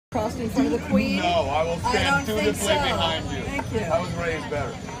Crossed in front of the Queen? No, I will stand dutifully behind you. Thank you. I was raised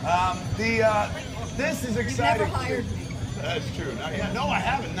better. This is exciting. You've never hired me. That's true. Not yet. No, I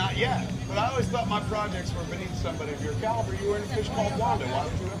haven't. Not yet. But I always thought my projects were beneath somebody of your caliber. You were in a fish called Wanda. Why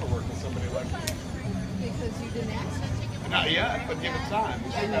would you ever work with somebody like me? Because you didn't ask me. Not yet, but give it time.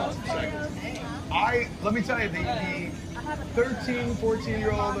 We still got some seconds. Let me tell you, the 13,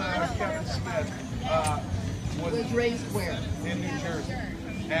 14-year-old Kevin Smith was raised where? In New Jersey.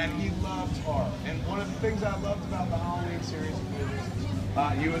 And he loved horror. And one of the things I loved about the Halloween series of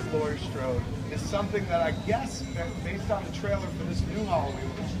movies, you as Laurie Strode, is something that I guess, based on the trailer for this new Halloween,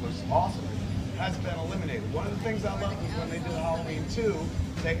 which was awesome, has been eliminated. One of the things I loved was when they did Halloween 2,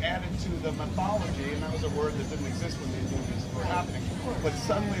 they added to the mythology, and that was a word that didn't exist when these movies were happening. But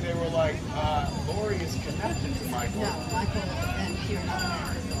suddenly they were like, Laurie is connected to Michael. No, Michael and she are not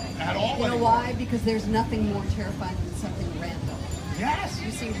connected. At all. You know why? Because there's nothing more terrifying than something random. Yes. You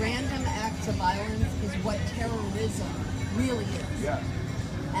see, random acts of violence is what terrorism really is. Yes.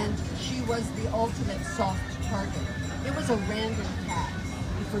 And she was the ultimate soft target. It was a random cat,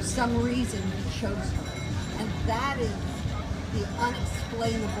 and for some reason he chose her. And that is the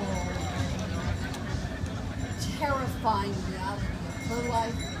unexplainable, terrifying reality of her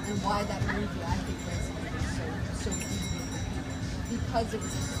life, and why that movie, I think, resonated so deeply with people. Because it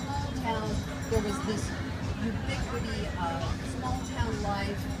was a small town, there was this ubiquity of small town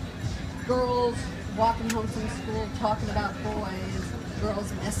life, girls walking home from school talking about boys,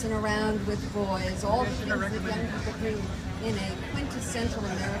 girls messing around with boys, all the things that young people do in a quintessential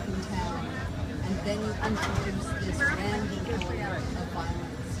American town. And then you introduce this random element of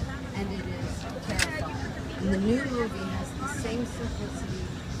violence, and it is terrifying. And the new movie has the same simplicity,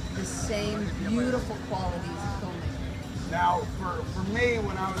 the same beautiful qualities of filmmaking. Now, for me,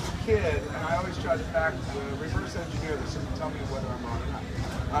 when I was a kid, and I always tried to reverse engineer this and tell me whether I'm wrong or not.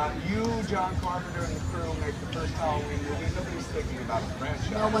 You, John Carpenter, and the crew make the first Halloween movie. Nobody's thinking about a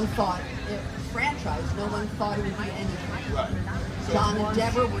franchise. No one thought it franchise. No one thought it would be anything. Right. So John and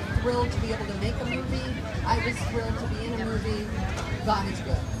Deborah were thrilled to be able to make a movie. I was thrilled to be in a movie. God is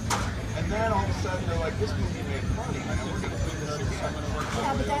good. And then all of a sudden they're like, this movie made money. I know we're going to do this again.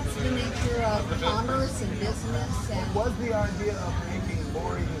 Yeah, but that's the nature of commerce and business. And was the idea of making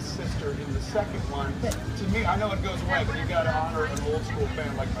Laurie his sister in the second one, to me, I know it goes away, but you got to honor an old school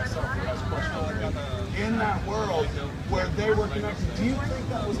fan like myself who has questions. In that world where they were connected, do you think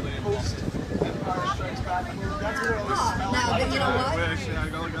that was a post-Empire Strikes Back movie? That's what it always smells now, like. But you know what?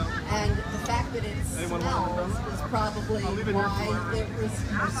 And the fact that it smells is probably why it was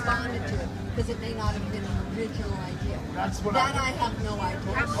responded to, because it may not have been an original idea. That's what I have no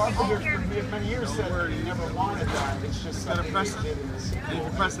idea. Carpenter for many years said that he never wanted that. It's just something he did in the sequel.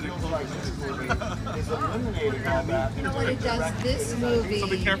 It feels like this movie is eliminating all that. You know what it does? This movie so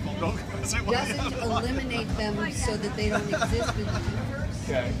be careful. doesn't eliminate them so that they don't exist in the universe.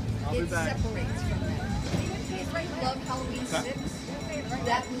 Okay. It separates from them. If you love Halloween 6,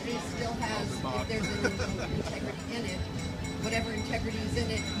 that movie still has, if there's an integrity in it, whatever integrity is in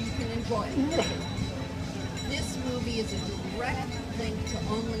it, you can enjoy it. This movie is a direct link to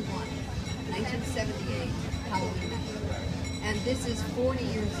only one, 1978 Halloween Night. And this is 40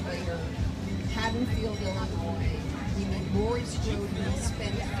 years later, Haddonfield, Illinois. We met Laurie Strode, who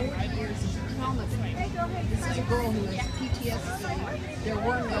spent 40 years as a trauma victim. This is a girl who has PTSD. There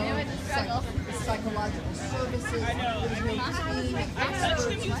were no psychological services. There was no team experts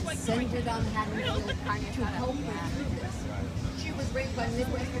who descended on Haddonfield to help her through this. She was raised by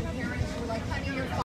Midwestern parents who were like, honey, you're fine.